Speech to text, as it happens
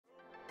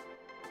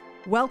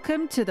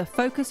Welcome to the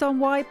Focus on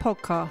Why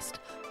podcast.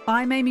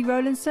 I'm Amy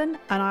Rowlinson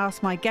and I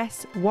ask my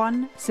guests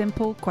one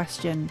simple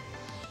question.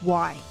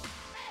 Why?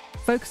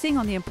 Focusing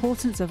on the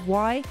importance of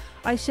why,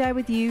 I share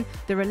with you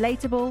the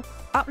relatable,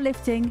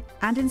 uplifting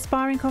and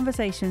inspiring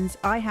conversations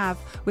I have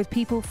with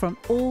people from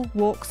all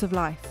walks of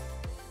life.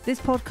 This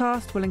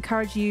podcast will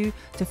encourage you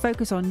to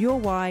focus on your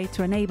why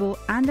to enable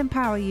and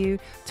empower you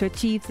to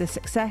achieve the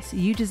success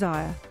you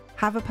desire.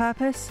 Have a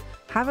purpose,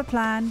 have a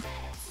plan,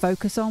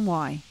 focus on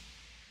why.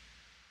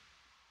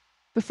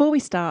 Before we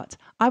start,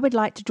 I would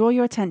like to draw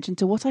your attention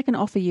to what I can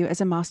offer you as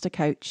a master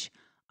coach.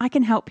 I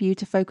can help you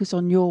to focus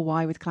on your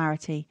why with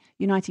clarity,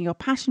 uniting your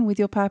passion with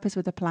your purpose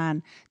with a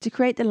plan to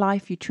create the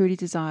life you truly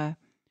desire.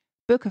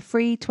 Book a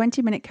free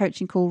 20-minute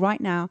coaching call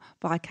right now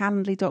via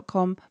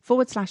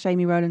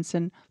calendly.com/Amy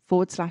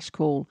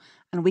Rowlinson/call,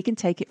 and we can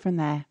take it from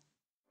there.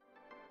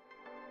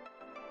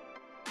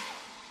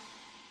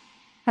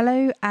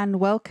 Hello and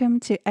welcome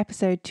to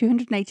episode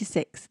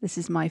 286. This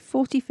is my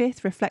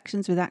 45th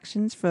Reflections with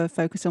Actions for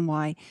Focus on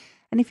Why.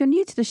 And if you're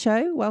new to the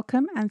show,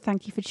 welcome and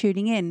thank you for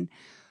tuning in.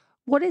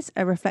 What is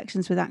a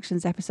Reflections with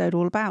Actions episode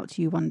all about,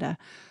 you wonder?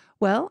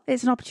 Well,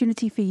 it's an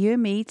opportunity for you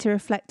and me to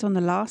reflect on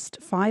the last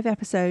 5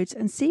 episodes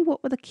and see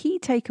what were the key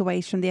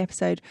takeaways from the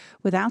episode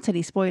without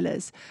any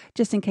spoilers,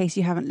 just in case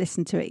you haven't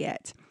listened to it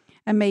yet,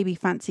 and maybe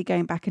fancy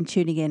going back and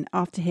tuning in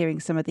after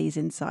hearing some of these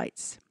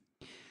insights.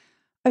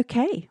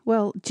 Okay,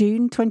 well,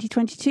 June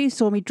 2022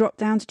 saw me drop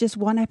down to just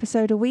 1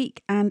 episode a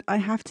week, and I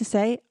have to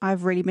say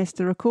I've really missed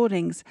the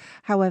recordings.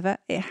 However,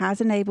 it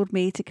has enabled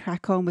me to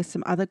crack on with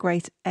some other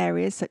great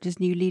areas, such as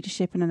new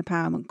leadership and an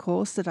empowerment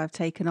course that I've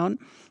taken on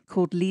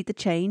called Lead the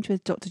Change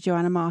with Dr.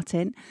 Joanna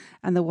Martin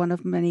and the One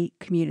of Many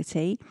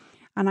community.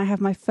 And I have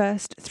my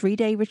first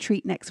 3-day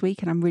retreat next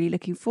week, and I'm really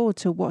looking forward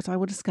to what I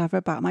will discover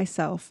about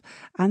myself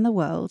and the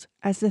world,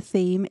 as the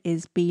theme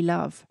is Be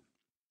Love,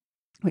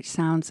 which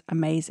sounds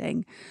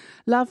amazing.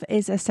 Love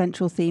is a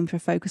central theme for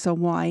Focus on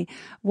Why.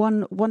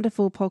 One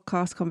wonderful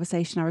podcast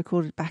conversation I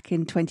recorded back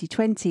in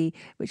 2020,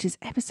 which is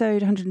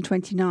episode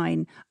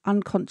 129,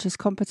 Unconscious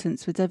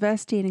Competence, with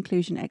diversity and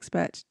inclusion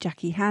expert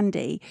Jackie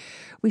Handy.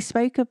 She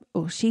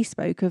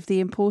spoke of the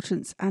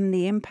importance and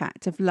the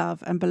impact of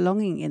love and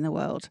belonging in the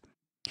world.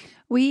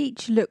 We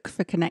each look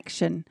for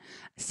connection,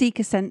 seek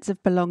a sense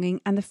of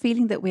belonging and the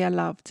feeling that we are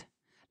loved.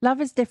 Love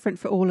is different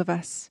for all of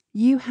us.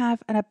 You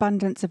have an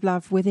abundance of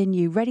love within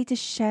you, ready to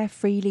share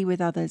freely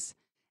with others.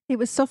 It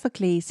was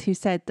Sophocles who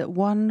said that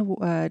one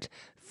word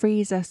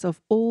frees us of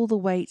all the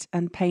weight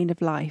and pain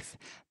of life.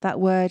 That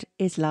word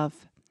is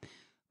love.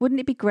 Wouldn't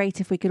it be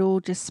great if we could all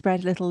just spread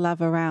a little love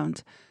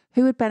around?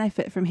 Who would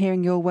benefit from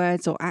hearing your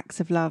words or acts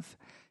of love?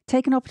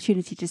 Take an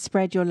opportunity to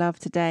spread your love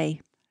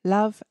today.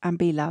 Love and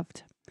be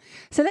loved.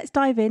 So let's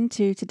dive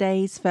into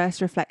today's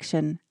first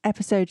reflection,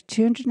 episode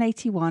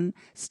 281,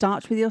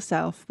 Start With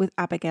Yourself with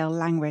Abigail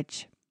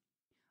Langridge.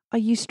 Are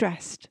you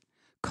stressed?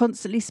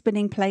 Constantly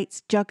spinning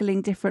plates,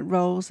 juggling different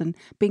roles and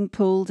being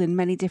pulled in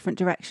many different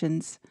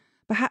directions,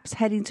 perhaps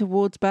heading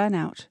towards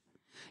burnout.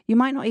 You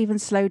might not even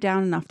slow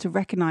down enough to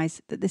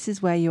recognise that this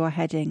is where you are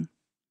heading.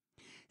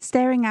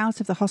 Staring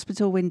out of the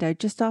hospital window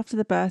just after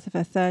the birth of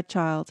her 3rd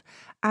child,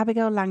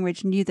 Abigail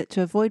Langridge knew that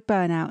to avoid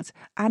burnout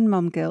and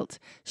mum guilt,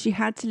 she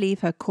had to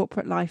leave her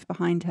corporate life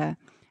behind her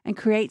and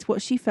create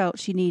what she felt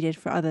she needed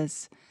for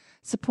others: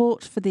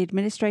 support for the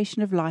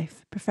administration of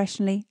life,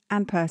 professionally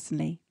and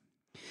personally.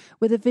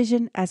 With a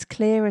vision as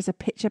clear as a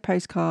picture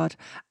postcard,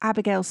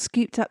 Abigail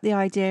scooped up the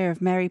idea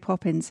of Mary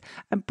Poppins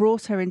and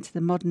brought her into the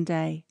modern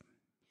day.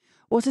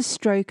 What a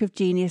stroke of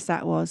genius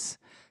that was,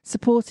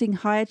 supporting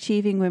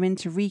high-achieving women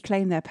to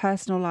reclaim their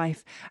personal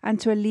life and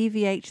to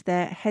alleviate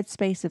their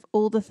headspace of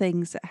all the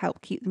things that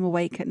help keep them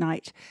awake at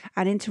night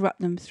and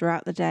interrupt them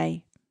throughout the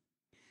day.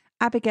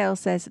 Abigail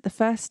says that the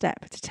first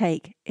step to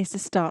take is to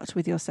start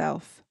with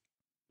yourself.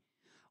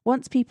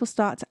 Once people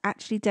start to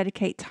actually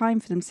dedicate time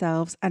for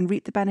themselves and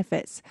reap the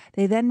benefits,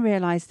 they then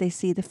realise they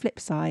see the flip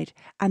side,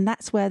 and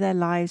that's where their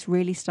lives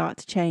really start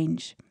to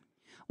change.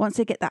 Once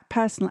they get that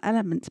personal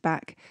element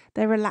back,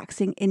 they're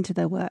relaxing into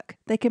their work.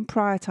 They can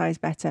prioritise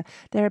better.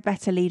 They're a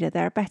better leader.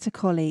 They're a better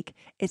colleague.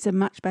 It's a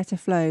much better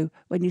flow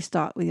when you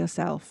start with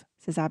yourself,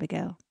 says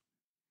Abigail.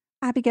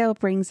 Abigail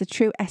brings the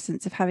true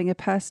essence of having a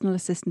personal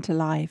assistant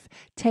alive,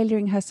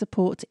 tailoring her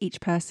support to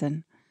each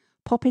person.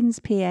 Poppins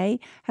PA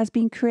has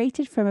been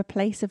created from a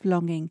place of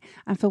longing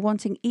and for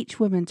wanting each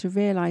woman to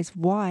realise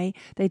why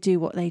they do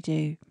what they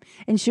do,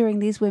 ensuring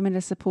these women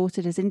are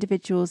supported as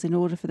individuals in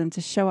order for them to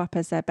show up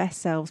as their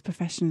best selves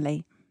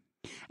professionally.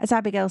 As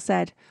Abigail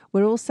said,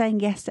 we're all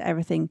saying yes to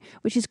everything,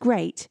 which is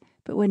great,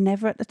 but we're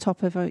never at the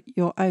top of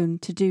your own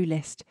to-do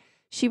list.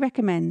 She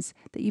recommends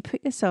that you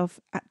put yourself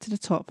to the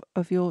top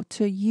of your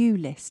to-you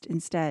list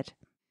instead.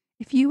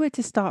 If you were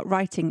to start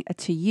writing a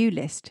to-you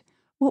list,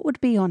 what would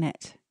be on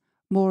it?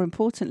 More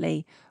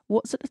importantly,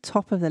 what's at the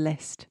top of the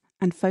list?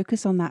 And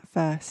focus on that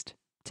first,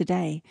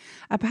 today,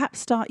 and perhaps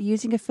start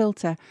using a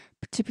filter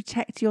to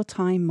protect your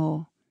time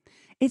more.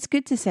 It's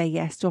good to say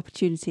yes to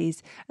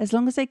opportunities as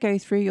long as they go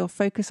through your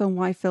Focus on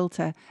Why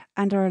filter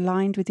and are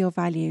aligned with your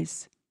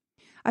values.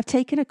 I've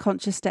taken a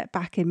conscious step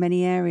back in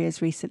many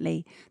areas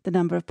recently. The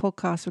number of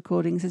podcast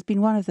recordings has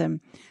been one of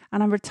them,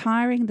 and I'm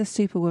retiring the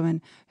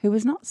superwoman who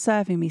was not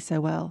serving me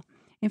so well.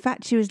 In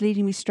fact, she was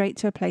leading me straight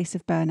to a place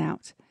of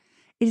burnout.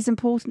 It is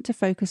important to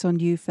focus on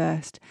you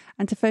first,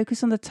 and to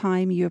focus on the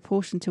time you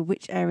apportion to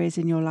which areas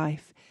in your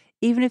life,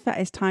 even if that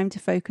is time to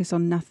focus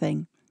on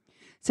nothing.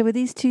 So with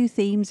these two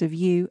themes of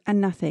you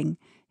and nothing,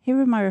 here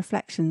are my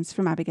reflections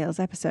from Abigail's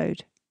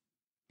episode.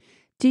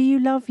 Do you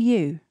love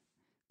you?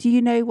 Do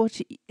you know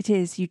what it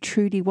is you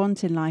truly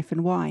want in life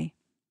and why?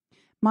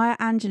 Maya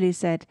Angelou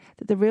said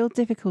that the real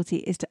difficulty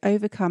is to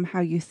overcome how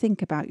you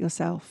think about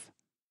yourself.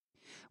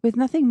 With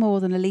nothing more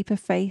than a leap of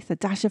faith, a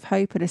dash of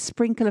hope and a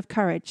sprinkle of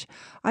courage,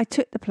 I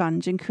took the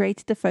plunge and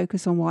created the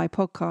Focus on Why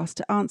podcast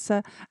to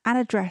answer and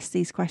address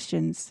these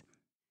questions.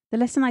 The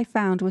lesson I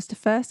found was to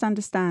first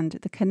understand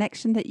the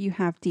connection that you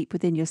have deep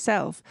within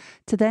yourself,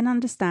 to then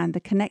understand the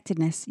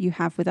connectedness you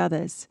have with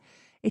others.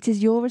 It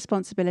is your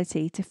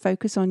responsibility to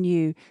focus on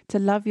you, to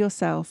love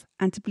yourself,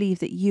 and to believe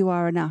that you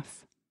are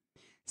enough.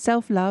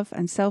 Self-love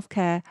and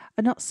self-care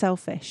are not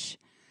selfish.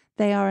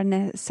 They are a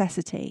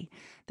necessity.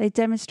 They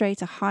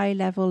demonstrate a high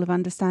level of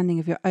understanding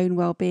of your own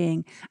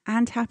well-being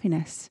and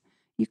happiness.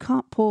 You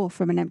can't pour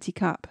from an empty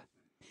cup.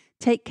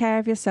 Take care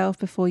of yourself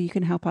before you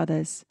can help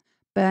others.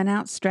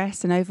 Burnout,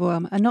 stress, and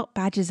overwhelm are not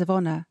badges of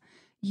honour.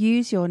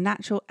 Use your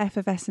natural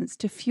effervescence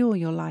to fuel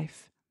your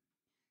life.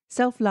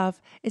 Self-love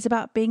is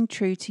about being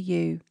true to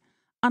you.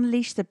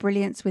 Unleash the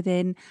brilliance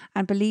within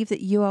and believe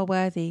that you are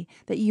worthy,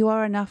 that you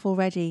are enough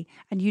already,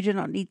 and you do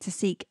not need to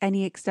seek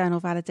any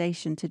external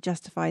validation to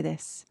justify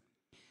this.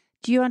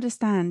 Do you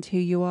understand who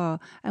you are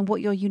and what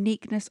your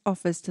uniqueness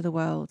offers to the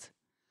world?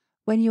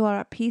 When you are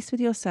at peace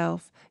with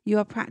yourself, you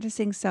are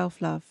practicing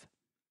self-love.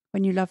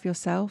 When you love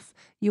yourself,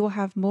 you will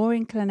have more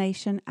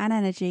inclination and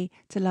energy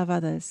to love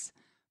others.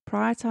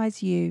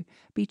 Prioritize you,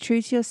 be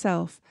true to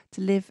yourself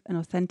to live an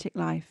authentic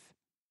life.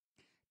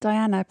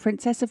 Diana,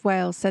 Princess of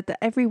Wales, said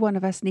that every one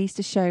of us needs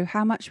to show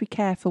how much we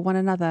care for one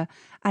another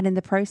and in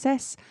the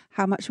process,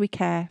 how much we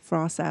care for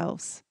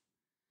ourselves.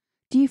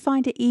 Do you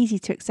find it easy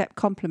to accept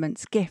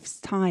compliments,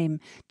 gifts, time,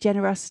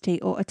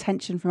 generosity or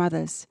attention from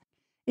others?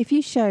 If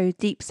you show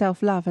deep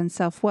self-love and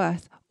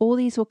self-worth, all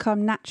these will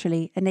come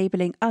naturally,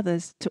 enabling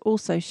others to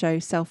also show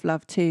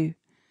self-love too.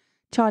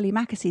 Charlie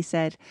Makesy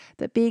said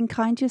that being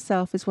kind to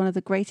yourself is one of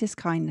the greatest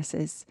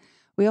kindnesses.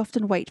 We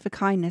often wait for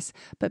kindness,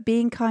 but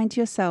being kind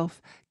to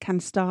yourself can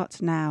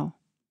start now.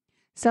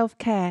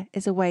 Self-care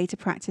is a way to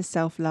practice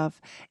self-love.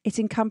 It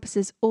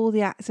encompasses all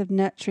the acts of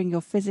nurturing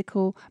your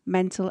physical,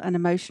 mental and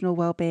emotional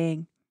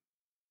well-being.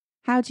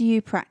 How do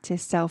you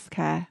practice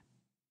self-care?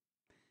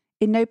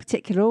 In no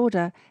particular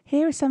order,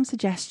 here are some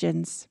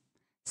suggestions.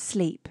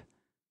 Sleep.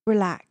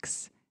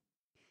 Relax.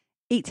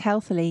 Eat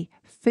healthily.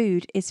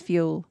 Food is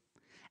fuel.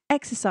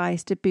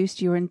 Exercise to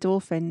boost your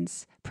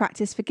endorphins.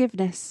 Practice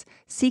forgiveness.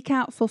 Seek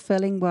out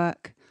fulfilling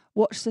work.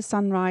 Watch the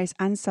sunrise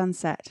and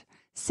sunset.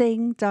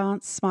 Sing,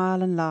 dance,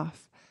 smile and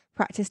laugh.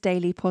 Practice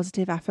daily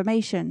positive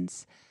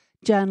affirmations.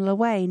 Journal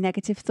away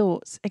negative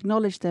thoughts,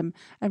 acknowledge them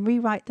and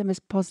rewrite them as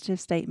positive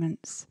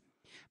statements.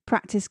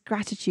 Practice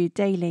gratitude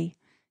daily.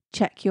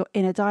 Check your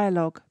inner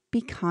dialogue.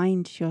 Be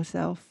kind to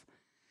yourself.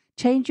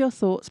 Change your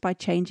thoughts by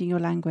changing your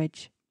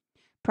language.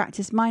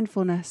 Practice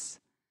mindfulness.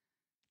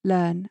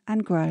 Learn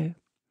and grow.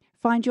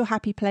 Find your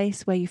happy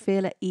place where you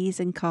feel at ease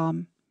and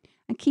calm.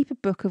 And keep a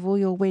book of all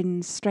your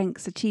wins,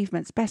 strengths,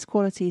 achievements, best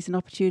qualities and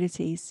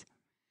opportunities.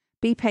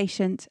 Be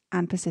patient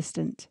and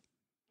persistent.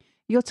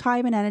 Your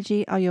time and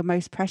energy are your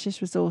most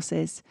precious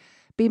resources.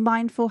 Be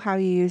mindful how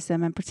you use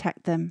them and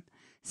protect them.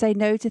 Say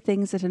no to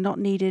things that are not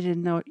needed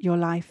in your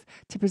life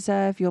to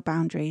preserve your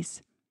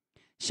boundaries.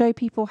 Show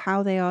people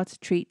how they are to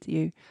treat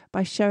you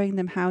by showing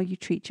them how you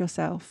treat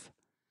yourself.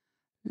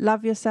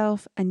 Love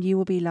yourself and you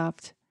will be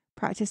loved.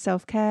 Practice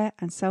self-care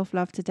and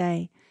self-love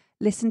today.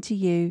 Listen to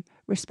you,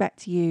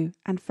 respect you,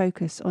 and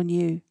focus on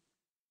you.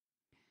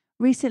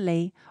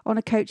 Recently, on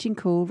a coaching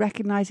call,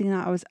 recognizing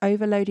that I was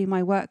overloading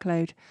my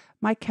workload,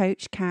 my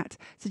coach, Kat,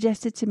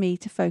 suggested to me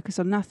to focus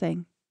on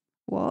nothing.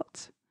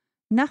 What?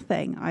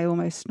 Nothing, I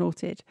almost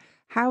snorted.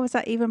 How is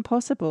that even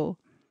possible?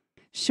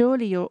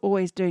 Surely you're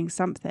always doing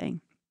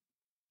something.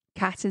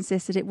 Kat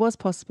insisted it was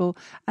possible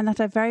and that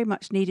I very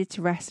much needed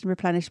to rest and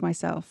replenish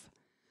myself.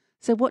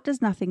 So what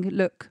does nothing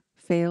look,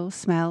 feel,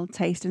 smell,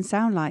 taste and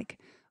sound like?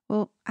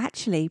 Well,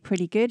 actually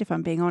pretty good if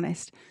I'm being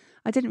honest.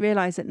 I didn't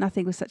realise that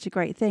nothing was such a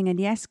great thing. And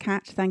yes,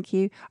 Kat, thank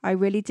you. I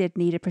really did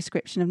need a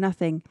prescription of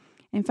nothing.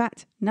 In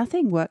fact,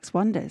 nothing works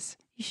wonders.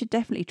 You should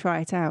definitely try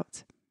it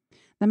out.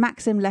 The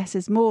maxim less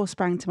is more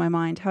sprang to my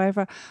mind.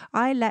 However,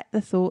 I let the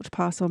thought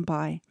pass on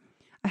by.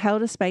 I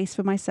held a space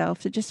for myself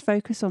to just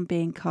focus on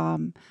being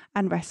calm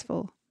and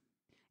restful.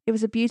 It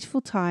was a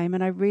beautiful time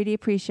and I really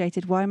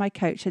appreciated why my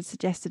coach had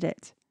suggested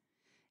it.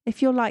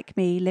 If you're like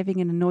me, living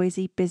in a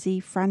noisy, busy,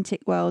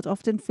 frantic world,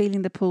 often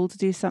feeling the pull to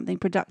do something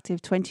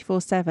productive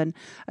 24/7,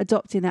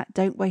 adopting that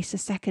don't waste a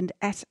second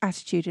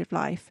attitude of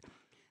life,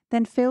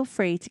 then feel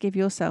free to give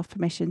yourself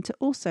permission to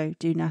also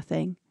do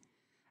nothing.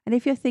 And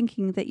if you're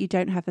thinking that you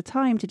don't have the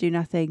time to do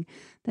nothing,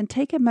 then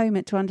take a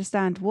moment to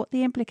understand what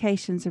the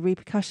implications and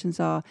repercussions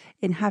are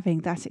in having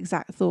that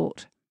exact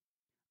thought.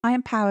 I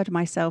empowered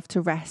myself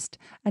to rest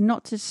and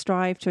not to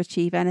strive to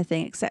achieve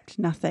anything except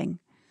nothing.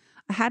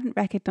 I hadn't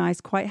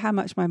recognised quite how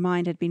much my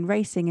mind had been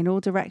racing in all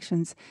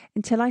directions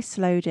until I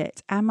slowed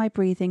it and my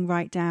breathing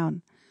right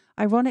down.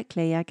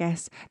 Ironically, I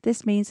guess,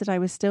 this means that I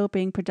was still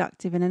being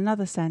productive in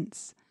another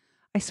sense.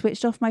 I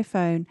switched off my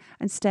phone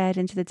and stared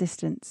into the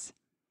distance.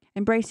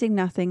 Embracing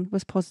nothing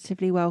was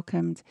positively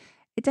welcomed.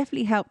 It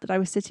definitely helped that I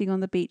was sitting on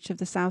the beach of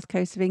the south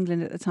coast of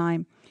England at the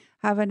time.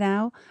 However,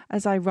 now,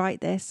 as I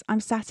write this, I'm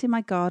sat in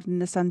my garden in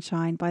the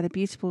sunshine by the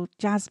beautiful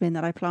jasmine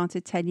that I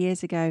planted 10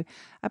 years ago,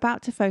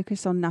 about to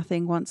focus on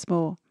nothing once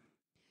more.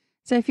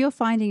 So if you're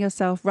finding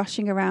yourself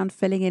rushing around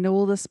filling in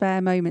all the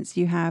spare moments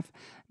you have,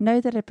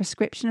 know that a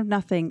prescription of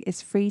nothing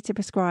is free to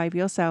prescribe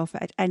yourself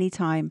at any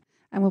time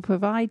and will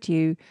provide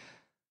you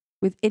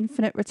with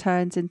infinite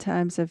returns in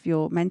terms of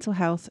your mental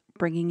health,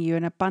 bringing you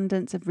an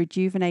abundance of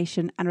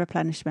rejuvenation and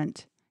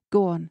replenishment.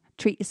 Go on,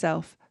 treat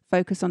yourself,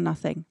 focus on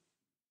nothing.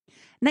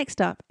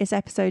 Next up is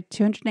episode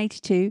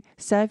 282,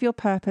 Serve Your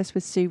Purpose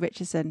with Sue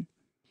Richardson.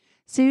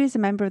 Sue is a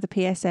member of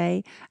the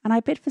PSA, and I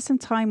bid for some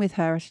time with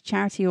her at a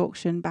charity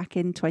auction back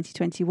in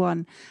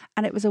 2021,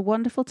 and it was a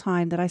wonderful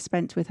time that I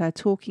spent with her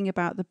talking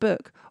about the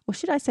book, or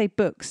should I say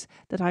books,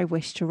 that I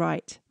wish to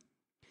write.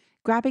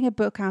 Grabbing a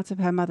book out of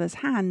her mother's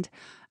hand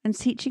and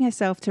teaching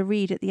herself to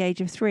read at the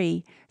age of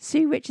 3,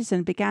 Sue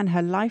Richardson began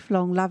her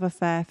lifelong love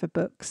affair for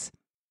books.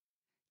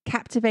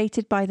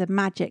 Captivated by the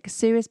magic,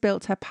 Sue has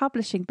built her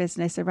publishing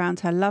business around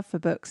her love for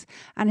books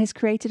and has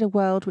created a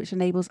world which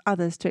enables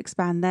others to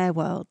expand their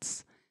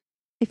worlds.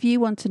 If you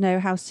want to know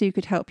how Sue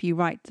could help you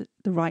write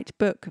the right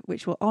book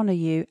which will honour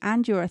you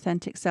and your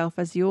authentic self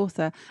as the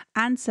author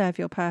and serve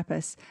your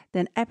purpose,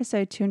 then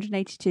episode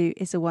 282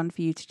 is the one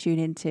for you to tune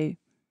into.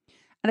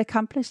 An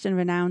accomplished and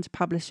renowned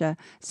publisher,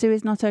 Sue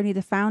is not only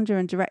the founder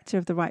and director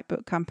of the Right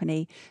Book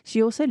Company,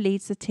 she also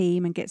leads the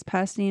team and gets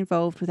personally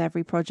involved with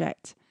every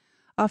project.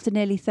 After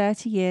nearly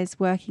 30 years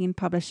working in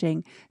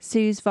publishing,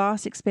 Sue's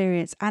vast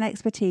experience and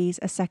expertise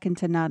are second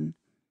to none.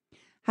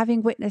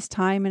 Having witnessed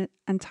time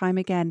and time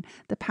again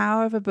the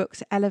power of a book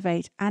to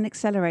elevate and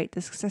accelerate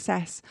the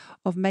success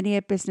of many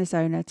a business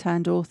owner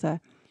turned author,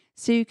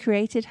 Sue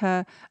created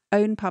her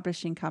own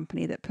publishing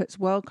company that puts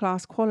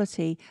world-class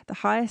quality, the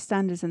highest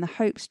standards and the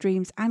hopes,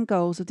 dreams and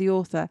goals of the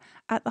author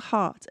at the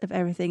heart of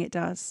everything it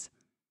does.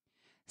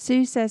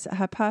 Sue says that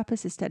her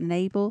purpose is to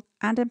enable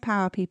and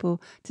empower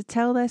people to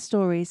tell their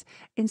stories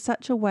in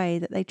such a way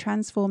that they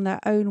transform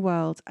their own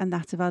world and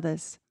that of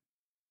others.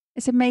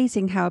 It's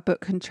amazing how a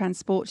book can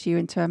transport you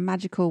into a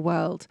magical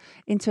world,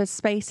 into a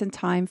space and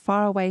time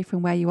far away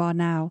from where you are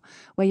now,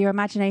 where your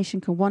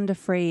imagination can wander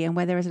free and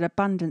where there is an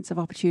abundance of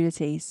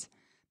opportunities.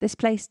 This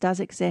place does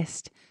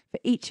exist for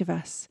each of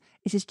us.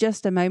 It is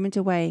just a moment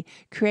away,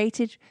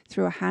 created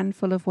through a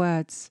handful of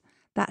words.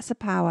 That's the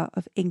power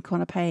of ink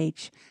on a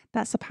page.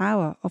 That's the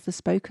power of the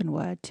spoken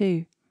word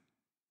too.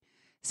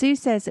 Sue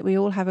says that we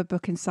all have a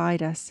book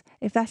inside us.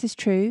 If that is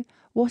true,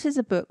 what is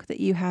a book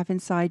that you have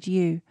inside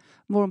you?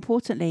 More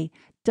importantly,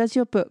 does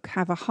your book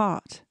have a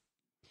heart?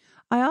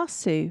 I asked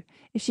Sue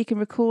if she can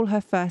recall her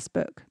first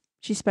book.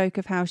 She spoke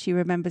of how she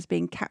remembers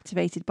being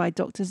captivated by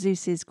Dr.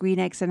 Seuss's Green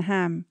Eggs and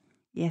Ham.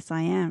 Yes,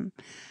 I am.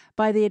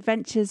 By the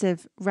adventures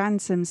of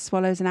Ransoms,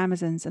 Swallows and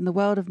Amazons and the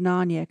world of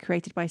Narnia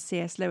created by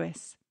C.S.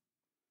 Lewis.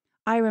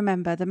 I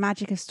remember the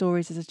magic of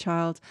stories as a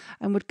child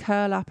and would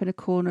curl up in a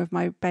corner of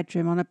my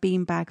bedroom on a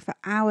beanbag for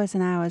hours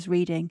and hours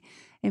reading.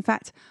 In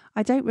fact,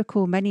 I don't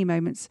recall many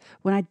moments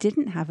when I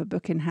didn't have a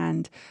book in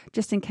hand,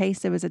 just in case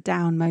there was a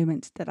down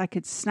moment that I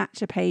could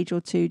snatch a page or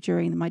two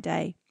during my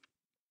day.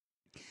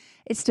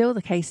 It's still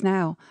the case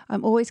now.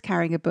 I'm always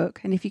carrying a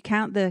book, and if you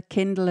count the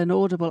Kindle and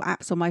Audible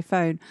apps on my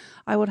phone,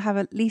 I would have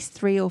at least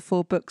 3 or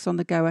 4 books on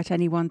the go at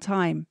any one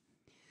time.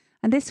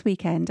 And this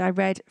weekend I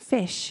read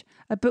Fish,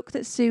 a book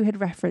that Sue had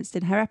referenced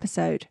in her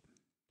episode.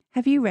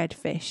 Have you read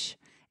Fish?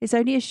 It's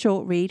only a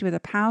short read with a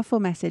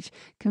powerful message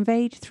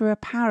conveyed through a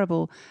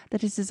parable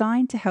that is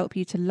designed to help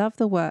you to love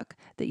the work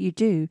that you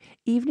do,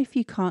 even if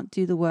you can't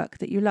do the work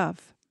that you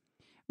love.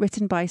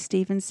 Written by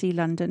Stephen C.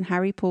 London,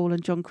 Harry Paul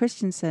and John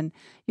Christensen,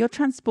 you're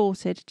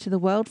transported to the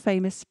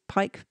world-famous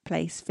Pike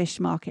Place Fish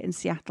Market in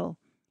Seattle.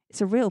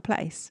 It's a real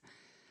place.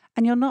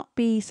 And you'll not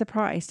be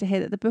surprised to hear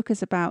that the book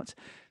is about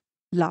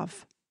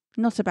love,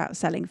 not about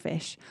selling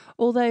fish.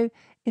 Although,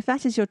 if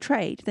that is your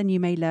trade, then you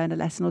may learn a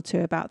lesson or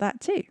two about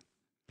that too.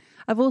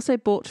 I've also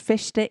bought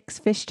Fish Sticks,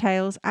 Fish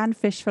Tales and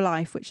Fish for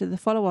Life, which are the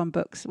follow-on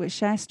books which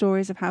share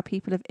stories of how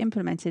people have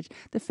implemented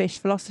the fish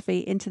philosophy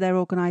into their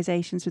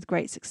organisations with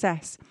great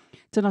success,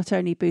 to not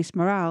only boost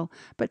morale,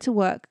 but to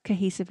work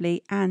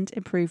cohesively and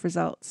improve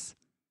results.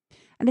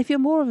 And if you're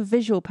more of a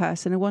visual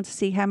person and want to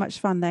see how much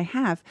fun they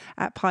have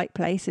at Pike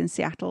Place in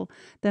Seattle,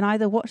 then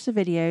either watch the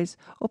videos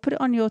or put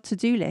it on your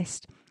to-do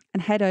list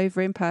and head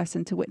over in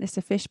person to witness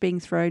a fish being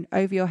thrown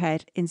over your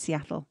head in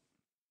Seattle.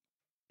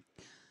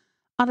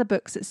 Other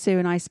books that Sue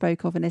and I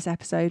spoke of in this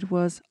episode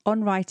was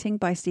On Writing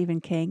by Stephen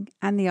King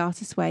and The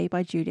Artist's Way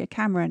by Julia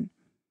Cameron.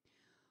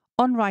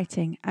 On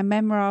Writing, a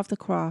memoir of the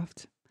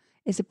craft,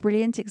 is a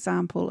brilliant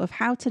example of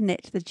how to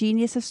knit the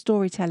genius of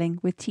storytelling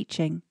with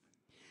teaching.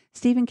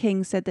 Stephen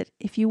King said that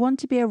if you want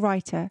to be a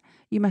writer,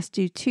 you must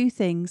do two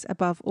things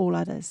above all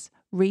others: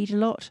 read a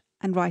lot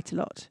and write a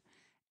lot.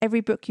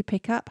 Every book you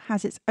pick up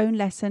has its own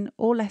lesson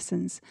or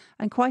lessons,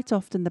 and quite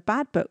often the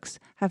bad books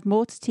have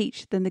more to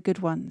teach than the good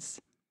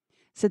ones.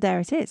 So there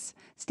it is.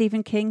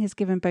 Stephen King has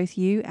given both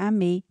you and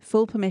me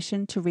full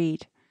permission to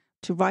read,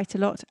 to write a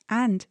lot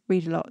and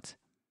read a lot.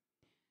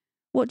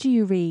 What do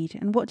you read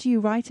and what do you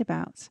write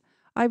about?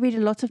 I read a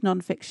lot of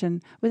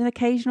non-fiction with an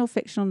occasional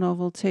fictional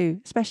novel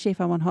too, especially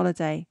if I'm on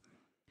holiday.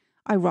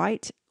 I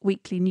write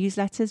weekly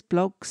newsletters,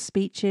 blogs,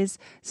 speeches,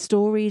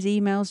 stories,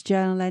 emails,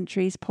 journal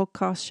entries,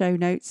 podcast show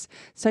notes,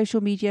 social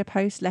media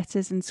posts,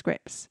 letters and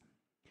scripts.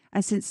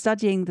 And since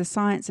studying the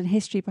science and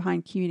history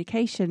behind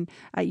communication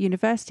at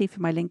university for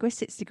my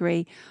linguistics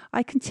degree,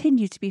 I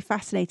continue to be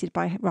fascinated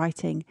by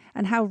writing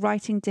and how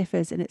writing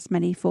differs in its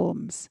many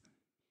forms.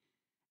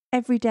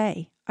 Every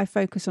day I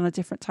focus on a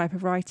different type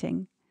of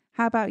writing.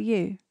 How about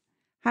you?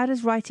 How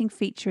does writing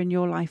feature in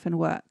your life and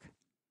work?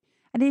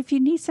 And if you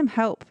need some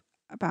help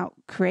about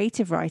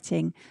creative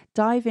writing,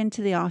 dive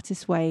into The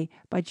Artist's Way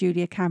by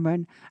Julia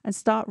Cameron and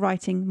start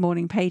writing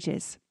morning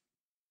pages.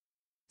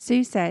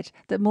 Sue said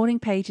that morning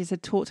pages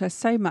had taught her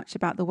so much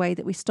about the way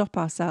that we stop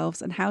ourselves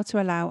and how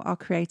to allow our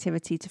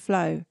creativity to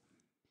flow.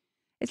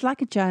 It's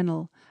like a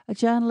journal. A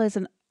journal is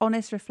an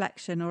honest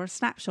reflection or a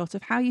snapshot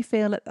of how you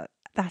feel at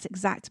that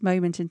exact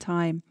moment in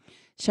time,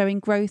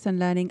 showing growth and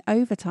learning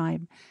over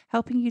time,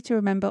 helping you to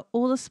remember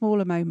all the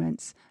smaller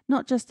moments,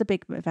 not just the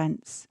big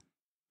events.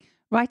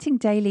 Writing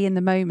daily in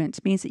the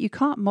moment means that you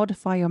can't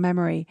modify your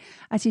memory,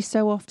 as you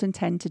so often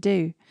tend to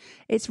do.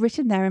 It's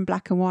written there in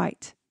black and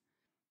white.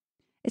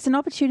 It's an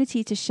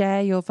opportunity to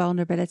share your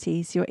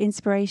vulnerabilities, your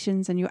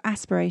inspirations and your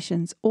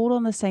aspirations all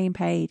on the same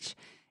page,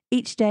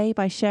 each day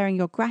by sharing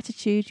your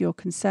gratitude, your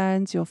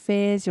concerns, your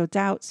fears, your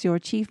doubts, your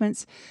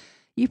achievements.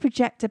 You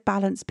project a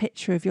balanced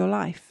picture of your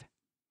life.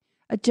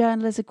 A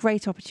journal is a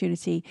great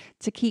opportunity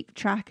to keep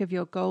track of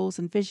your goals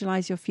and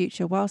visualize your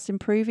future whilst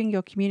improving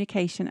your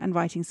communication and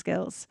writing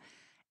skills.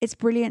 It's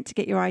brilliant to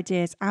get your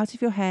ideas out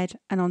of your head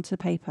and onto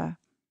paper.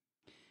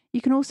 You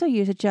can also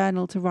use a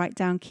journal to write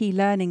down key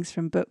learnings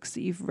from books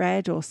that you've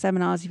read or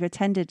seminars you've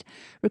attended.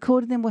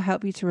 Recording them will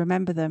help you to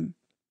remember them.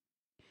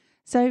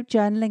 So,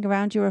 journaling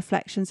around your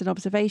reflections and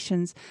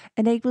observations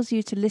enables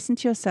you to listen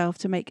to yourself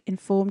to make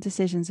informed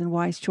decisions and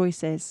wise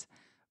choices.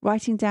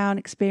 Writing down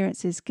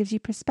experiences gives you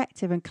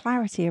perspective and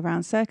clarity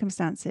around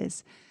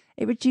circumstances.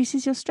 It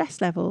reduces your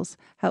stress levels,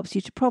 helps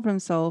you to problem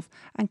solve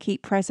and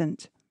keep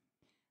present.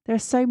 There are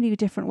so many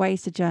different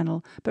ways to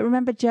journal, but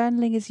remember,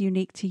 journaling is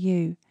unique to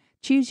you.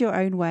 Choose your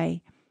own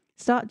way.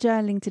 Start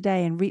journaling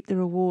today and reap the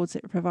rewards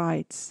it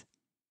provides.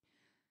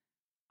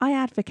 I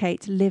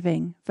advocate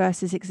living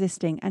versus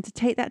existing, and to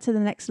take that to the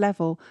next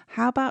level,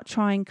 how about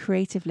trying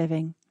creative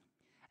living?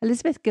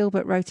 Elizabeth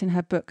Gilbert wrote in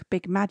her book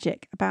Big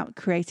Magic about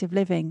creative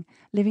living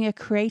a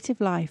creative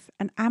life,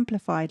 an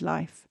amplified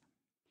life.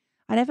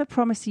 I never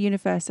promised the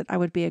universe that I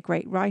would be a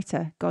great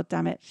writer, God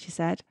damn it, she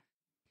said.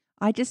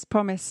 I just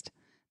promised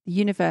the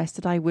universe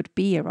that I would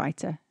be a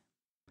writer.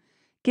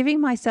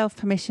 Giving myself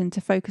permission to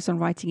focus on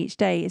writing each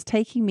day is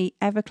taking me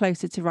ever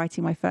closer to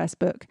writing my first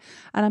book,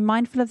 and I'm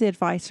mindful of the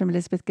advice from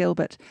Elizabeth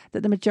Gilbert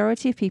that the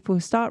majority of people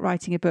who start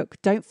writing a book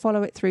don't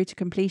follow it through to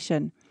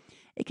completion.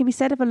 It can be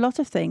said of a lot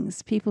of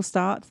things. People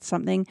start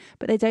something,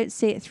 but they don't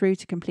see it through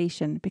to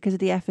completion because of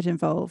the effort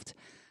involved.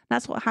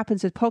 That's what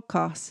happens with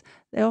podcasts.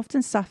 They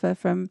often suffer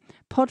from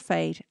pod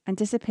fade and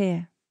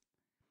disappear.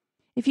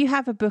 If you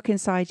have a book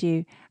inside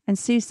you, and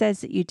Sue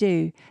says that you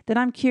do, then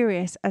I'm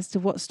curious as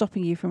to what's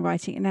stopping you from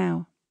writing it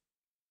now.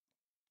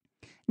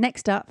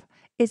 Next up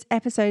is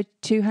episode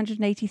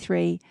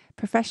 283,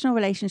 Professional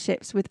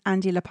Relationships with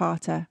Andy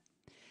Lopata.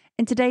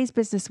 In today's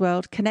business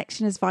world,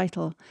 connection is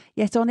vital,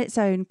 yet on its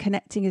own,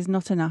 connecting is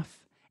not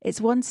enough.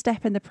 It's one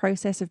step in the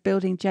process of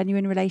building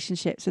genuine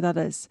relationships with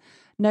others.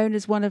 Known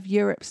as one of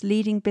Europe's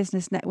leading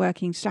business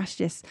networking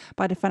strategists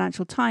by the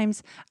Financial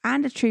Times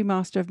and a true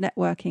master of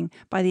networking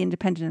by the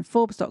Independent and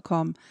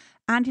Forbes.com,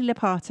 Andy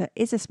Lopata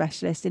is a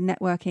specialist in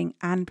networking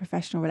and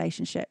professional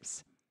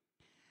relationships.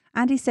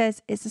 Andy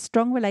says it's the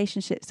strong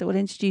relationships that will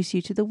introduce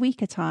you to the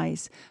weaker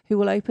ties who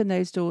will open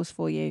those doors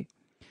for you.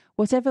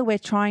 Whatever we're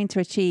trying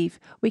to achieve,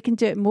 we can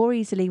do it more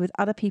easily with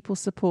other people's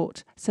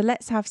support, so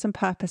let's have some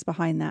purpose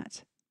behind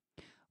that.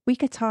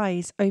 Weaker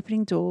ties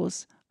opening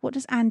doors. What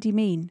does Andy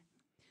mean?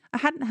 I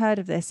hadn't heard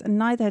of this, and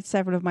neither had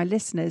several of my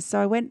listeners,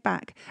 so I went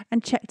back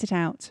and checked it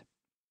out.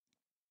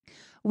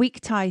 Weak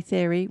tie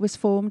theory was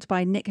formed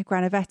by Nick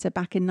Granavetta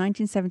back in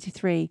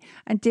 1973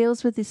 and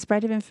deals with the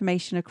spread of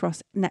information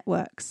across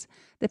networks.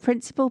 The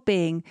principle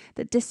being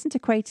that distant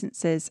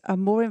acquaintances are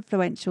more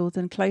influential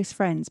than close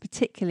friends,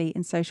 particularly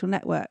in social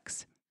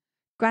networks.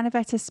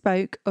 Granavetta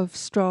spoke of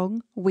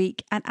strong,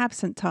 weak and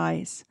absent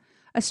ties.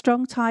 A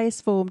strong tie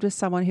is formed with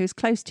someone who is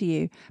close to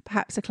you,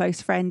 perhaps a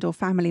close friend or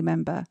family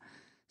member.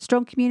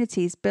 Strong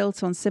communities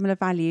built on similar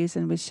values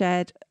and with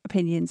shared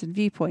opinions and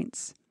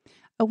viewpoints.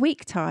 A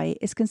weak tie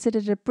is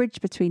considered a bridge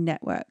between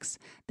networks.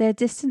 They are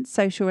distant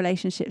social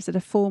relationships that are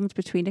formed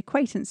between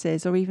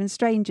acquaintances or even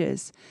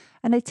strangers,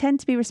 and they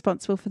tend to be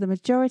responsible for the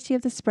majority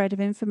of the spread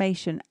of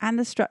information and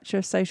the structure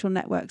of social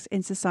networks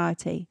in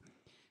society.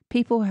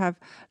 People who have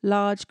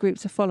large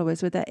groups of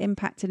followers with their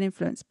impact and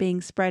influence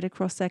being spread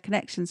across their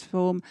connections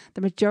form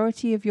the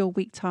majority of your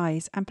weak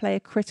ties and play a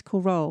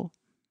critical role.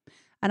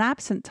 An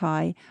absent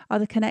tie are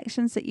the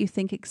connections that you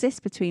think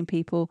exist between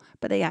people,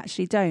 but they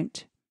actually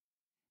don't.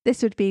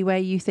 This would be where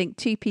you think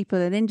two people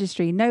in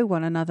industry know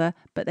one another,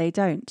 but they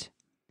don't.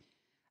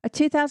 A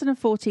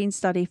 2014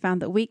 study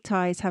found that weak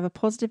ties have a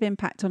positive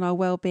impact on our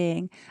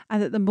well-being,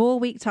 and that the more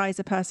weak ties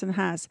a person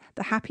has,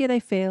 the happier they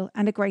feel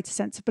and a greater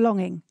sense of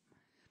belonging.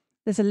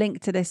 There's a link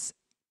to this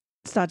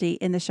study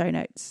in the show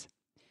notes.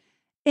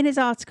 In his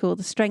article,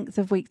 The Strength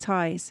of Weak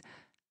Ties,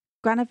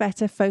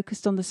 Granovetter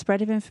focused on the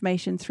spread of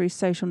information through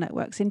social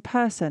networks in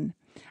person.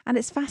 And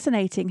it's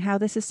fascinating how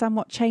this has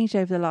somewhat changed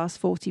over the last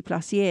 40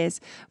 plus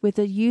years with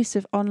the use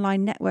of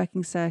online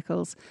networking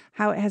circles,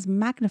 how it has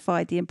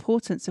magnified the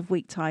importance of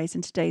weak ties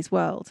in today's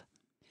world.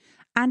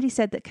 Andy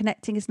said that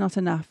connecting is not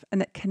enough and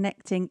that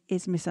connecting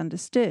is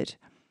misunderstood.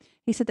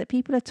 He said that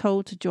people are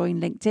told to join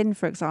LinkedIn,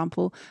 for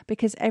example,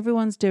 because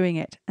everyone's doing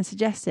it and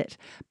suggest it,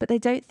 but they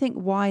don't think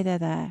why they're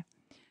there.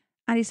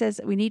 And he says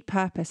that we need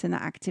purpose in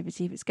that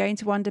activity if it's going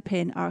to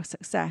underpin our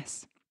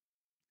success.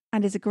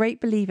 And is a great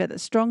believer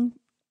that strong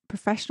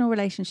professional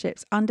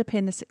relationships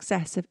underpin the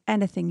success of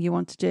anything you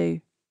want to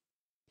do.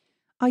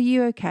 Are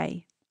you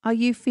okay? Are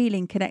you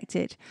feeling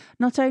connected,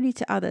 not only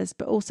to others,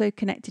 but also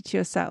connected to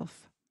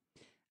yourself?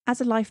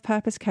 As a life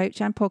purpose coach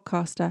and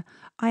podcaster,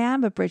 I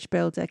am a bridge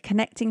builder,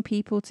 connecting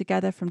people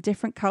together from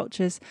different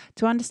cultures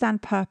to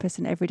understand purpose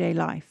in everyday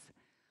life.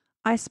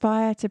 I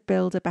aspire to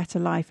build a better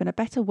life and a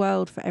better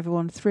world for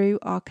everyone through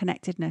our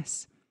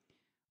connectedness.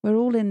 We're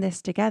all in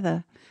this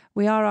together.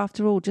 We are,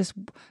 after all, just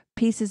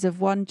pieces of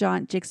one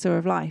giant jigsaw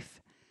of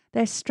life.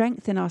 There's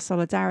strength in our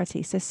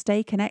solidarity, so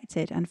stay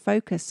connected and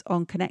focus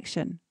on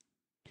connection.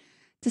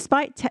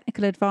 Despite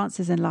technical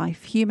advances in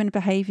life, human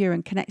behaviour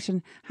and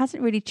connection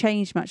hasn't really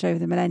changed much over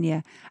the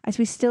millennia, as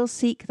we still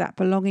seek that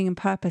belonging and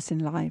purpose in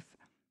life.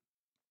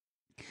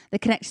 The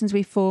connections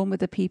we form with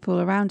the people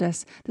around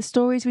us, the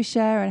stories we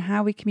share and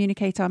how we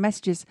communicate our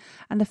messages,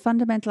 and the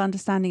fundamental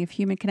understanding of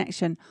human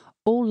connection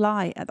all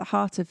lie at the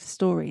heart of the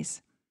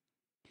stories.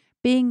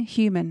 Being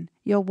human,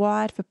 you're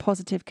wired for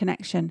positive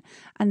connection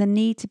and the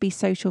need to be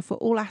social for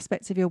all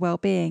aspects of your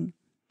well-being.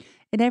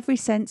 In every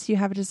sense, you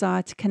have a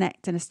desire to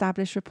connect and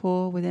establish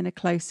rapport within a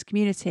close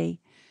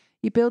community.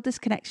 You build this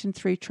connection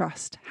through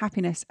trust,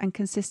 happiness, and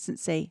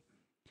consistency.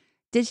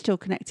 Digital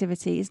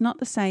connectivity is not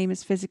the same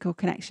as physical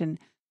connection.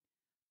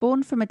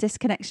 Born from a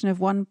disconnection of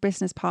one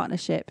business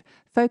partnership,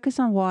 Focus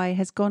on Why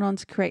has gone on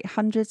to create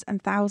hundreds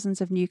and thousands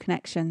of new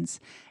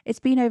connections. It's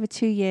been over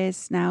 2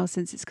 years now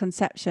since its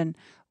conception.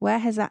 Where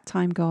has that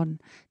time gone?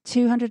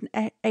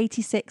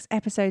 286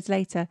 episodes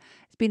later,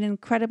 it's been an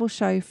incredible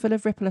show full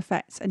of ripple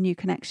effects and new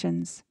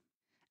connections.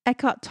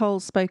 Eckhart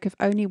Tolle spoke of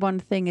only one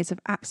thing is of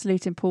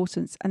absolute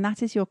importance, and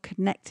that is your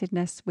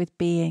connectedness with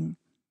being.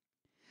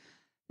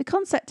 The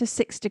concept of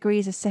 6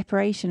 degrees of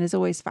separation has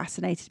always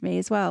fascinated me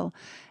as well.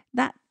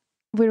 That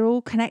we're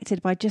all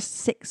connected by just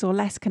 6 or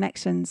less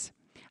connections.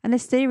 And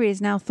this theory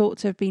is now thought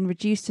to have been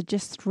reduced to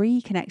just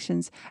 3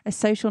 connections, as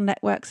social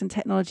networks and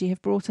technology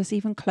have brought us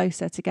even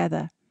closer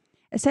together.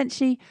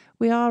 Essentially,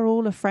 we are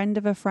all a friend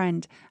of a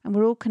friend, and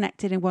we're all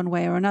connected in one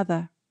way or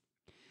another.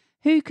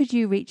 Who could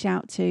you reach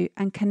out to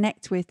and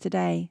connect with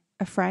today?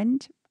 A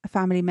friend, a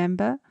family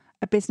member,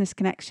 a business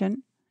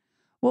connection?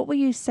 What will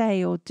you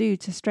say or do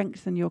to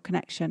strengthen your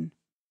connection?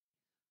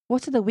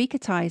 What are the weaker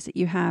ties that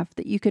you have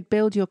that you could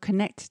build your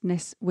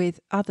connectedness with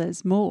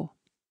others more?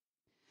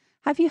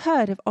 Have you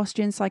heard of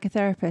Austrian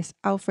psychotherapist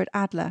Alfred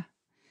Adler?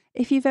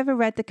 If you've ever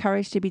read The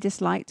Courage to be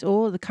Disliked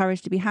or The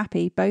Courage to be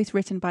Happy, both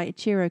written by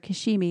Ichiro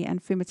Kishimi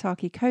and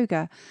Fumitake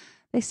Koga,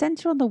 they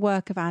centre on the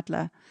work of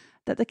Adler,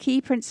 that the key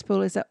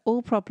principle is that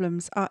all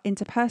problems are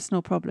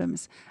interpersonal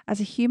problems, as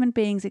a human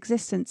being's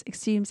existence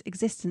assumes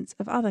existence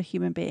of other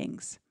human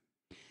beings.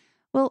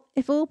 Well,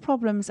 if all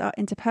problems are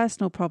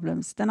interpersonal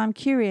problems, then I'm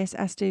curious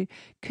as to,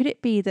 could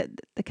it be that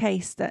the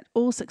case that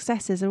all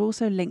successes are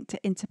also linked to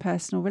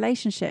interpersonal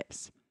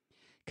relationships?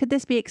 Could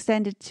this be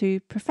extended to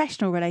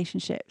professional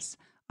relationships?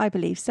 I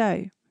believe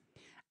so.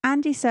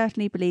 Andy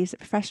certainly believes that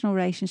professional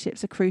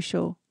relationships are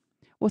crucial.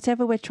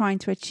 Whatever we're trying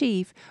to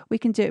achieve, we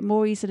can do it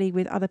more easily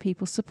with other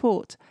people's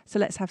support, so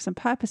let's have some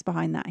purpose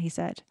behind that, he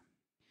said.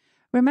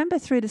 Remember,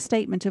 through the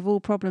statement of all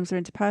problems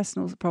are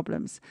interpersonal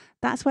problems,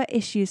 that's where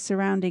issues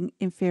surrounding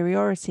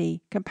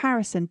inferiority,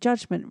 comparison,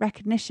 judgment,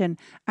 recognition,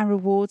 and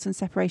rewards and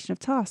separation of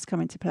tasks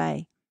come into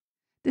play.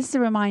 This is a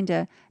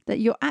reminder that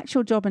your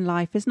actual job in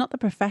life is not the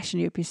profession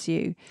you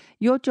pursue.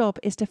 Your job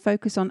is to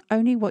focus on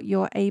only what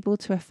you're able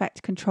to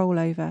affect control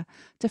over,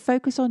 to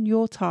focus on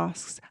your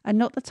tasks and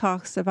not the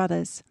tasks of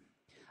others.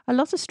 A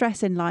lot of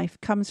stress in life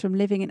comes from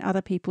living in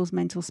other people's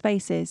mental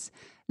spaces.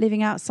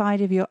 Living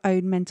outside of your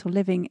own mental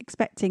living,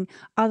 expecting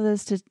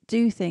others to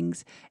do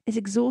things, is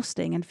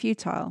exhausting and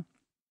futile.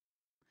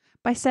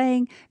 By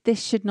saying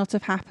this should not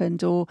have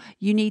happened, or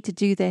you need to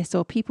do this,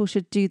 or people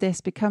should do this,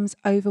 becomes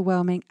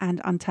overwhelming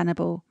and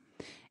untenable.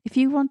 If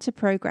you want to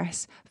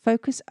progress,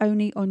 focus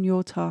only on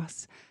your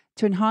tasks.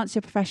 To enhance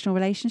your professional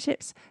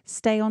relationships,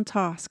 stay on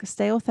task,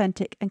 stay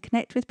authentic, and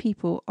connect with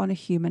people on a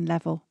human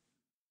level.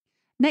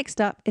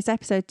 Next up is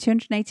episode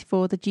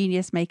 284, The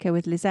Genius Maker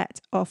with Lysette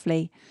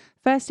Offley.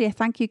 Firstly, a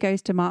thank you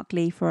goes to Mark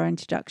Lee for our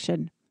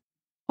introduction.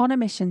 On a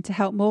mission to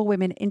help more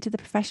women into the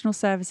professional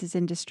services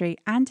industry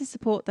and to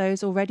support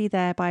those already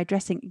there by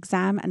addressing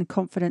exam and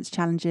confidence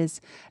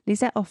challenges,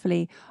 Lysette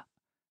Offley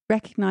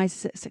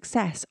recognises that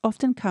success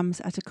often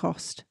comes at a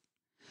cost.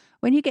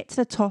 When you get to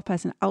the top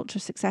as an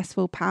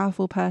ultra-successful,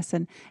 powerful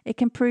person, it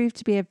can prove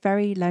to be a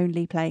very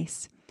lonely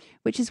place,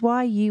 which is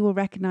why you will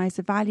recognise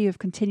the value of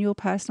continual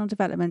personal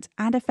development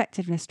and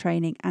effectiveness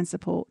training and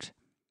support.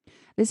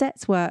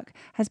 Lysette's work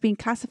has been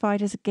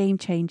classified as a game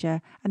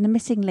changer and the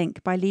missing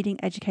link by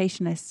leading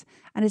educationalists,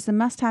 and is the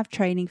must-have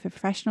training for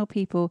professional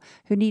people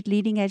who need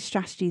leading-edge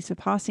strategies for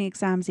passing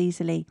exams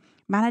easily,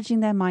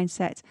 managing their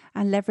mindset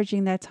and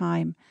leveraging their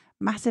time,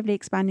 massively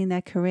expanding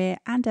their career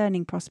and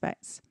earning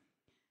prospects.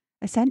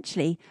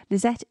 Essentially,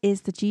 Lysette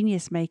is the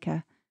genius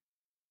maker.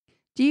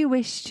 Do you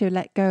wish to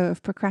let go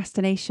of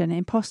procrastination,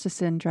 imposter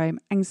syndrome,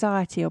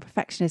 anxiety, or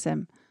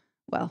perfectionism?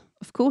 Well,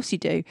 of course you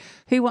do.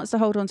 Who wants to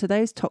hold on to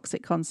those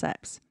toxic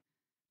concepts?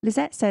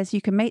 Lysette says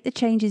you can make the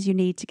changes you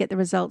need to get the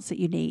results that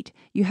you need.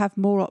 You have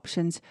more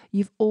options.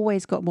 You've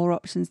always got more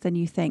options than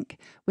you think.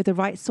 With the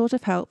right sort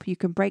of help, you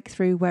can break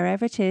through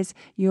wherever it is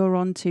you're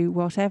on to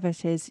whatever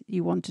it is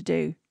you want to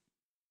do.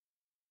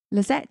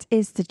 Lysette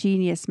is the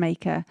genius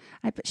maker,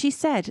 but she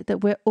said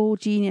that we're all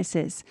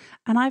geniuses,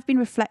 and I've been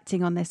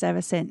reflecting on this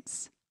ever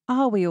since.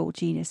 Are we all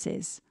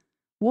geniuses?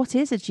 What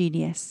is a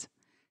genius?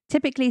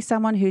 Typically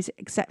someone who's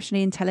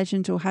exceptionally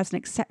intelligent or has an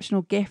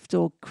exceptional gift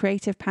or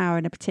creative power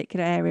in a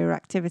particular area or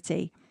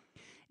activity.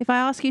 If I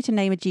ask you to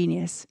name a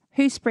genius,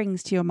 who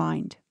springs to your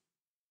mind?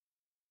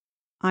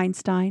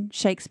 Einstein,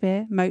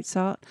 Shakespeare,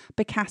 Mozart,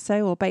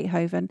 Picasso, or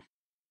Beethoven?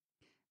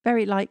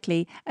 Very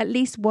likely, at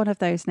least one of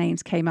those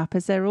names came up,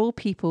 as they're all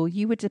people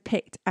you would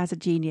depict as a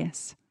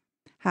genius.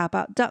 How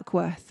about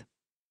Duckworth?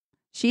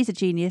 She's a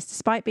genius,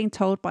 despite being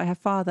told by her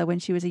father when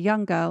she was a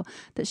young girl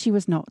that she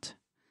was not.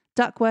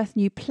 Duckworth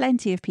knew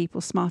plenty of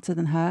people smarter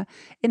than her.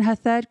 In her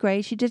 3rd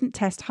grade, she didn't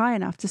test high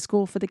enough to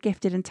score for the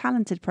gifted and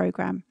talented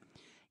programme.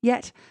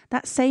 Yet,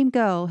 that same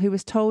girl who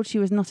was told she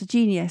was not a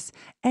genius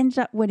ended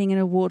up winning an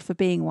award for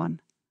being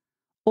one.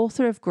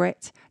 Author of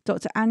Grit,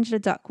 Dr. Angela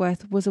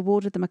Duckworth was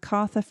awarded the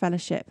MacArthur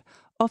Fellowship,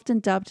 often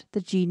dubbed the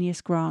Genius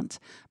Grant,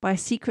 by a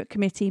secret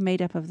committee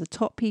made up of the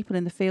top people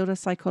in the field of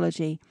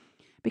psychology,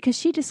 because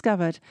she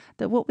discovered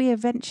that what we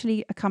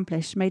eventually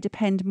accomplish may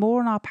depend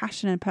more on our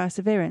passion and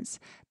perseverance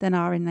than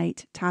our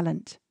innate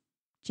talent.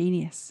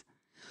 Genius.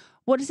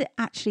 What does it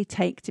actually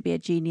take to be a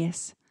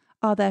genius?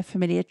 Are there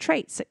familiar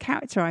traits that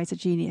characterise a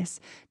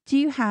genius? Do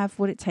you have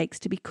what it takes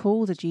to be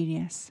called a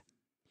genius?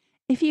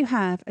 If you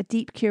have a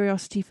deep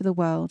curiosity for the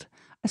world,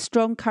 a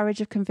strong courage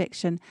of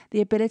conviction,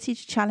 the ability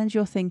to challenge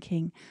your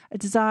thinking, a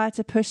desire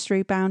to push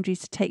through boundaries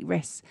to take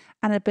risks,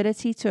 and an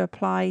ability to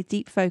apply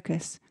deep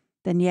focus,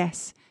 then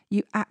yes,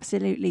 you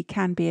absolutely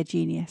can be a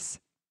genius.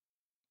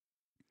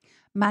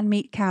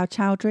 Manmeet Kaur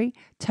Chowdhury,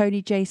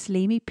 Tony J.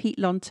 Salimi, Pete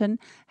Lonton,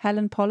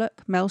 Helen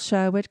Pollock, Mel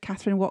Sherwood,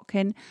 Catherine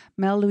Watkin,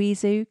 Mel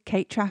Louisu,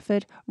 Kate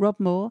Trafford, Rob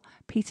Moore,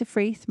 Peter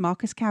Freeth,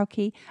 Marcus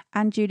Kauke,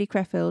 and Julie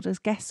Crefeld as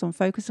guests on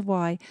Focus of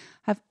Why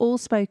have all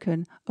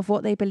spoken of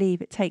what they believe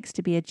it takes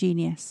to be a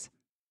genius.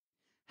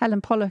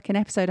 Helen Pollock in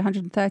episode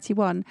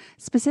 131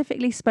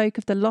 specifically spoke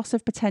of the loss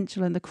of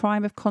potential and the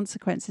crime of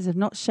consequences of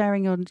not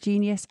sharing your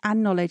genius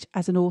and knowledge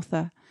as an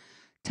author.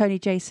 Tony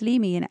J.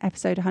 Salimi in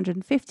episode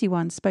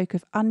 151 spoke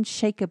of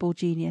unshakable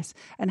genius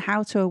and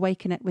how to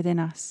awaken it within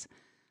us.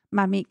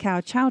 Manmeet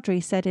Kaur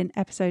Chowdhury said in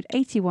episode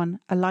 81,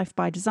 A Life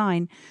by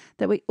Design,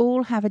 that we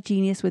all have a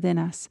genius within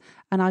us,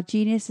 and our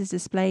genius is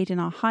displayed in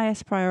our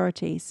highest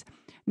priorities.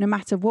 No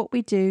matter what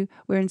we do,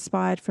 we're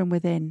inspired from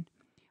within.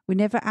 We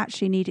never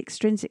actually need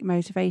extrinsic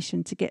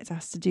motivation to get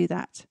us to do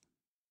that.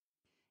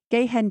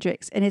 Gay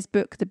Hendricks, in his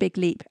book The Big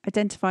Leap,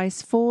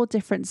 identifies 4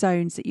 different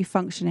zones that you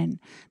function in: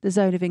 the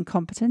zone of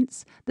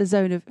incompetence, the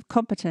zone of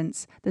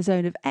competence, the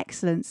zone of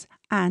excellence,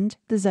 and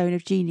the zone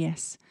of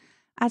genius.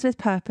 As with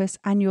purpose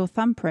and your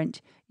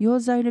thumbprint, your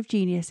zone of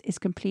genius is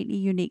completely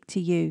unique to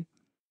you.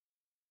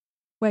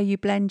 Where you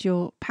blend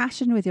your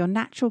passion with your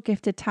natural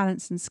gifted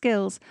talents and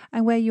skills,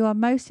 and where you are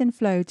most in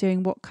flow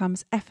doing what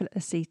comes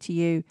effortlessly to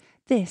you,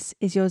 this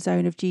is your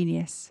zone of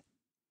genius.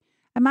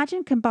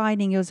 Imagine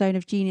combining your zone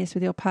of genius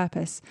with your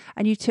purpose,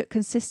 and you took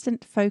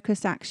consistent,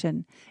 focused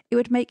action. It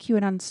would make you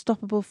an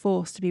unstoppable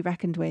force to be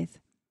reckoned with.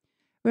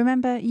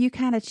 Remember, you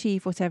can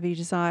achieve whatever you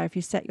desire if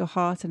you set your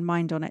heart and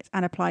mind on it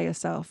and apply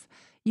yourself.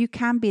 You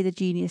can be the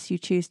genius you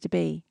choose to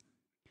be.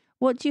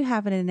 What do you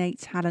have an innate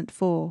talent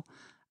for?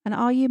 And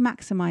are you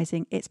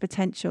maximizing its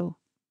potential?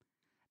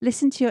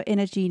 Listen to your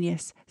inner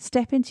genius,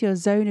 step into your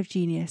zone of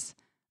genius,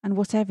 and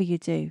whatever you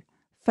do,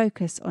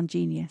 focus on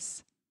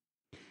genius.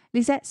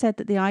 Lysette said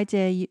that the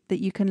idea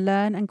that you can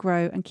learn and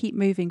grow and keep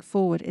moving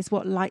forward is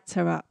what lights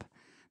her up,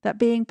 that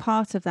being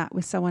part of that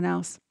with someone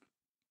else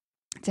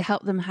to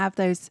help them have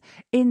those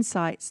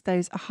insights,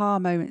 those aha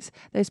moments,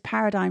 those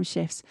paradigm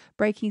shifts,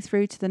 breaking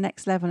through to the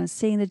next level and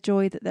seeing the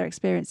joy that they're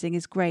experiencing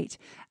is great,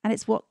 and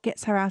it's what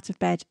gets her out of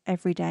bed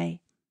every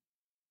day.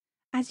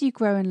 As you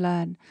grow and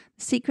learn,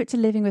 the secret to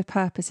living with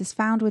purpose is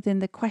found within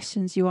the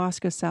questions you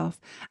ask yourself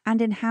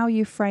and in how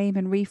you frame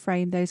and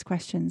reframe those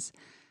questions.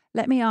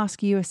 Let me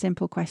ask you a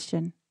simple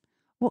question.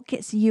 What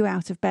gets you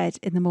out of bed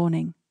in the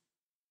morning?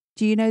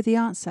 Do you know the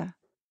answer?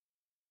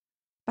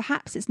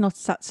 Perhaps it's not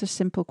such a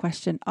simple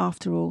question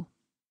after all.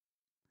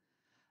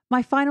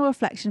 My final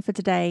reflection for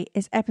today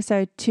is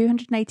episode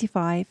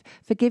 285,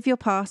 Forgive Your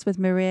Past with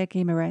Maria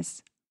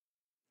Guimaraes.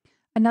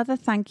 Another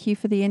thank you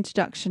for the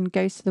introduction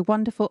goes to the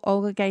wonderful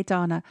Olga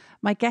Gaydana,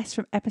 my guest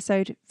from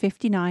episode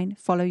 59,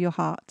 Follow Your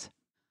Heart.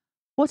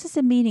 What is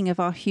the meaning of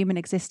our human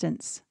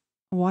existence?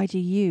 Why do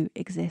you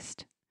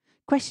exist?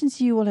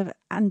 Questions you will have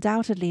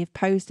undoubtedly have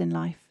posed in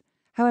life.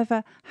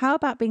 However, how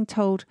about being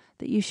told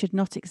that you should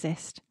not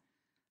exist?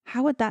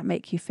 How would that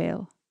make you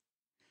feel?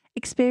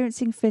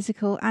 Experiencing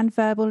physical and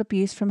verbal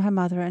abuse from her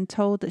mother and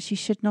told that she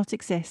should not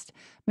exist,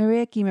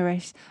 Maria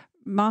Guimaraes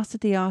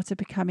mastered the art of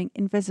becoming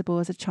invisible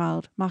as a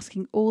child,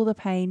 masking all the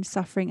pain,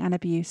 suffering and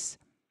abuse.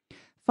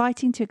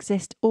 Fighting to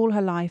exist all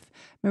her life,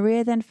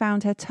 Maria then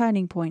found her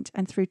turning point,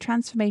 and through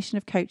transformation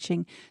of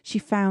coaching, she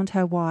found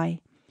her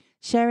why.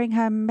 Sharing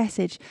her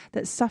message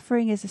that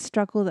suffering is a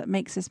struggle that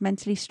makes us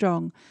mentally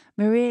strong,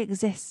 Maria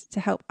exists to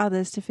help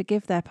others to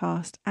forgive their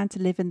past and to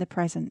live in the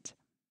present.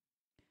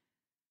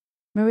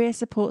 Maria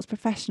supports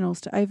professionals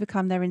to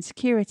overcome their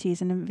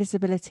insecurities and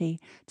invisibility,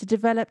 to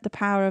develop the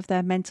power of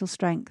their mental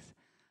strength.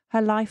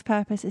 Her life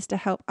purpose is to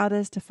help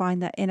others to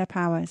find their inner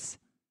powers.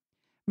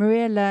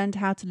 Maria learned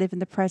how to live in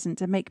the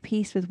present and make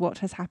peace with what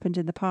has happened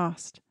in the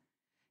past.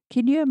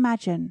 Can you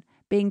imagine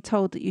being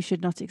told that you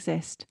should not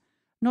exist?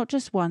 Not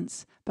just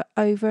once, but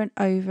over and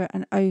over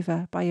and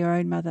over by your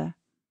own mother.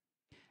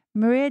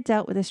 Maria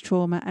dealt with this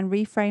trauma and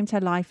reframed her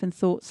life and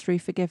thoughts through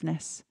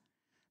forgiveness.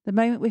 The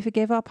moment we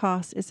forgive our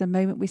past is the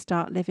moment we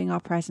start living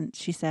our present,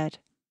 she said.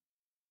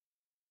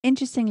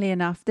 Interestingly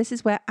enough, this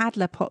is where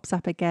Adler pops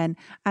up again,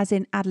 as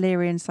in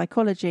Adlerian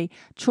psychology.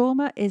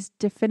 Trauma is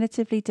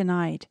definitively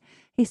denied.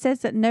 He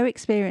says that no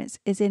experience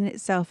is in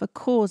itself a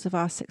cause of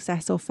our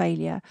success or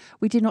failure.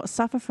 We do not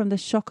suffer from the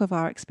shock of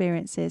our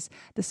experiences,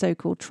 the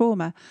so-called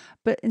trauma,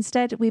 but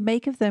instead we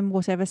make of them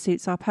whatever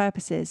suits our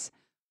purposes.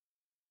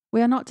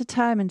 We are not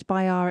determined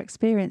by our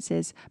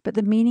experiences, but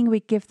the meaning we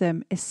give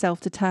them is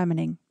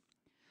self-determining.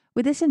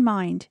 With this in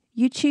mind,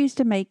 you choose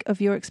to make of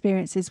your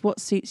experiences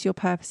what suits your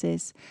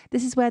purposes.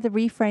 This is where the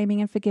reframing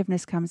and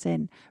forgiveness comes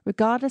in.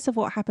 Regardless of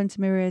what happened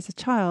to Maria as a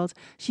child,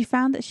 she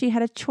found that she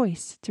had a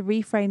choice to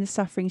reframe the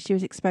suffering she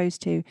was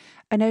exposed to,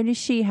 and only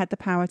she had the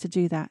power to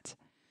do that.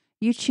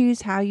 You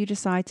choose how you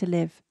decide to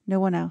live, no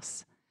one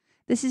else.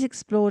 This is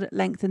explored at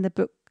length in the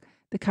book,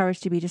 The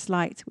Courage to be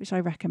Disliked, which I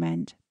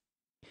recommend.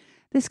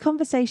 This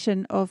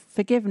conversation of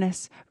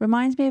forgiveness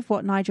reminds me of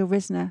what Nigel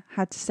Risner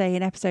had to say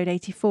in episode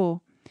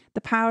 84.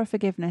 The power of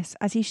forgiveness,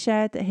 as he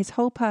shared that his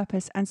whole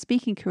purpose and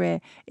speaking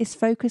career is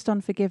focused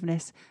on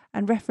forgiveness,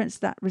 and referenced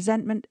that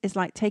resentment is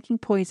like taking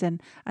poison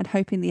and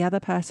hoping the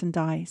other person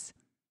dies.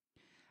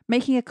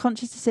 Making a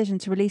conscious decision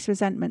to release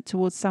resentment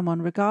towards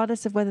someone,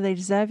 regardless of whether they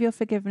deserve your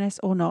forgiveness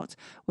or not,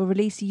 will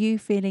release you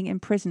feeling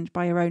imprisoned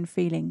by your own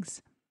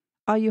feelings.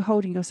 Are you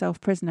holding yourself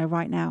prisoner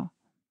right now?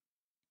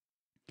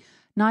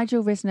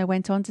 Nigel Risner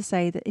went on to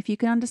say that if you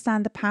can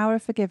understand the power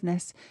of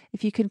forgiveness,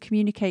 if you can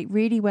communicate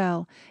really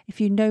well,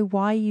 if you know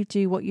why you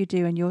do what you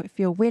do, and if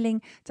you're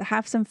willing to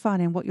have some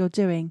fun in what you're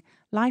doing,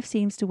 life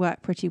seems to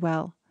work pretty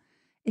well.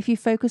 If you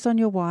focus on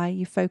your why,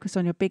 you focus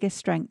on your biggest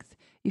strength,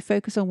 you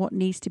focus on what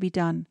needs to be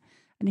done.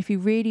 And if you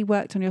really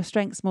worked on your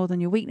strengths more than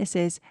your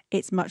weaknesses,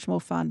 it's much more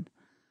fun.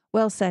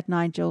 Well said,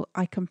 Nigel.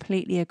 I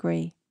completely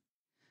agree.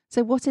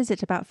 So what is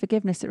it about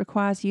forgiveness that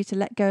requires you to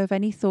let go of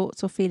any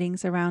thoughts or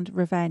feelings around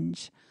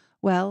revenge?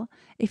 Well,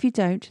 if you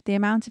don't, the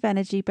amount of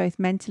energy, both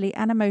mentally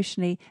and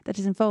emotionally, that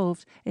is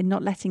involved in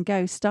not letting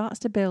go starts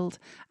to build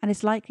and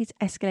is likely to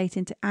escalate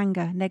into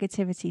anger,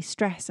 negativity,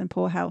 stress, and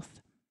poor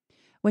health.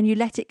 When you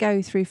let it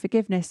go through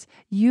forgiveness,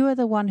 you are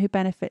the one who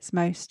benefits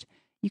most.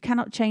 You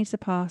cannot change the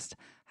past.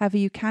 However,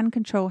 you can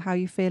control how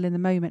you feel in the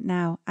moment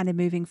now and in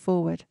moving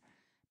forward.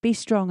 Be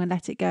strong and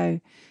let it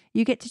go.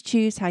 You get to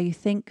choose how you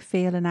think,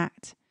 feel, and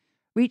act.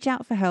 Reach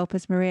out for help,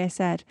 as Maria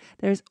said.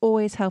 There is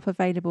always help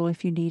available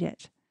if you need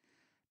it.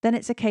 Then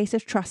it's a case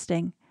of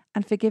trusting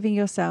and forgiving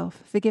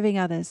yourself, forgiving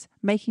others,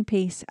 making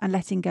peace and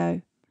letting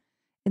go.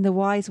 In the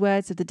wise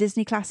words of the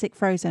Disney classic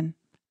Frozen,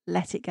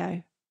 let it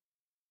go.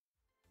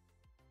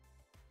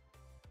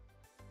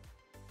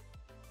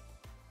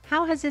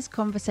 How has this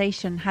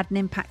conversation had an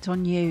impact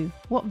on you?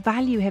 What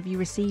value have you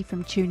received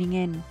from tuning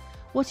in?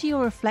 What are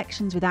your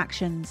reflections with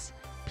actions?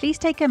 please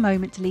take a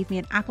moment to leave me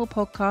an Apple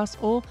Podcast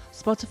or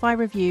Spotify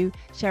review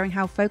sharing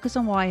how Focus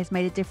on Why has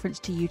made a difference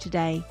to you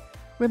today.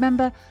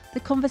 Remember, the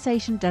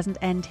conversation doesn't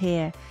end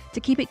here. To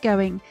keep it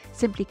going,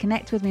 simply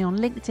connect with me on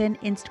LinkedIn,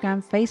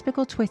 Instagram, Facebook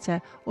or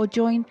Twitter, or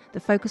join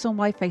the Focus on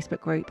Why Facebook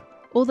group.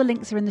 All the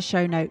links are in the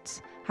show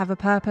notes. Have a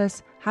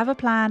purpose, have a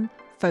plan,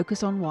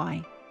 focus on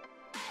why.